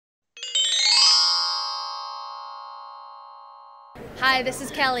Hi, this is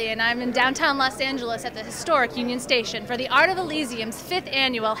Kelly, and I'm in downtown Los Angeles at the historic Union Station for the Art of Elysium's 5th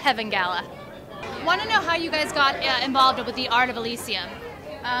annual Heaven Gala. Want to know how you guys got involved with the Art of Elysium?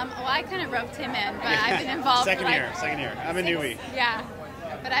 Well, I kind of roped him in, but I've been involved second year. I'm a newbie. Yeah,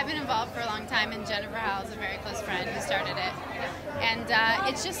 but I've been involved for a long time, and Jennifer Howell's a very close friend who started it. And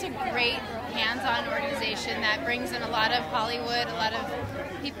it's just a great hands-on organization that brings in a lot of Hollywood, a lot of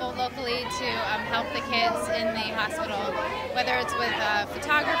people locally to help the kids in the hospital, whether it's with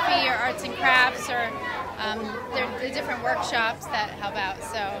photography or arts and crafts or the different workshops that help out.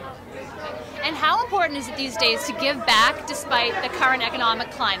 So. And how important is it these days to give back despite the current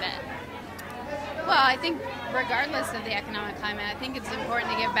economic climate? Well, I think regardless of the economic climate, I think it's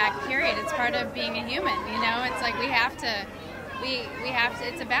important to give back, period. It's part of being a human, you know? It's like we have to,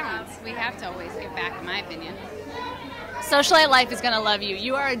 it's a balance. We have to always give back, in my opinion. Socialite Life is going to love you.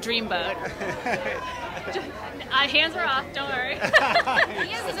 You are a dreamboat. Hands are off, don't worry.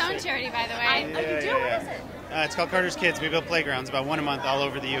 He has his own charity, by the way. You do? What is it? It's called Carter's Kids. We build playgrounds, about one a month, all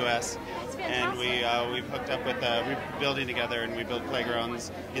over the U.S. That's And fantastic. we've hooked up with we're building together, and we build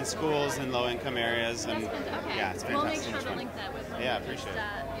playgrounds in schools in low-income areas. And Okay. yeah, it's fantastic. We'll make sure to link that with Yeah, appreciate it.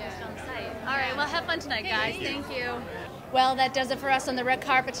 just on the site. All right, well, have fun tonight, guys. Thank you. Well, that does it for us on the red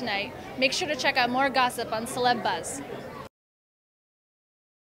carpet tonight. Make sure to check out more gossip on CELEBUZZ.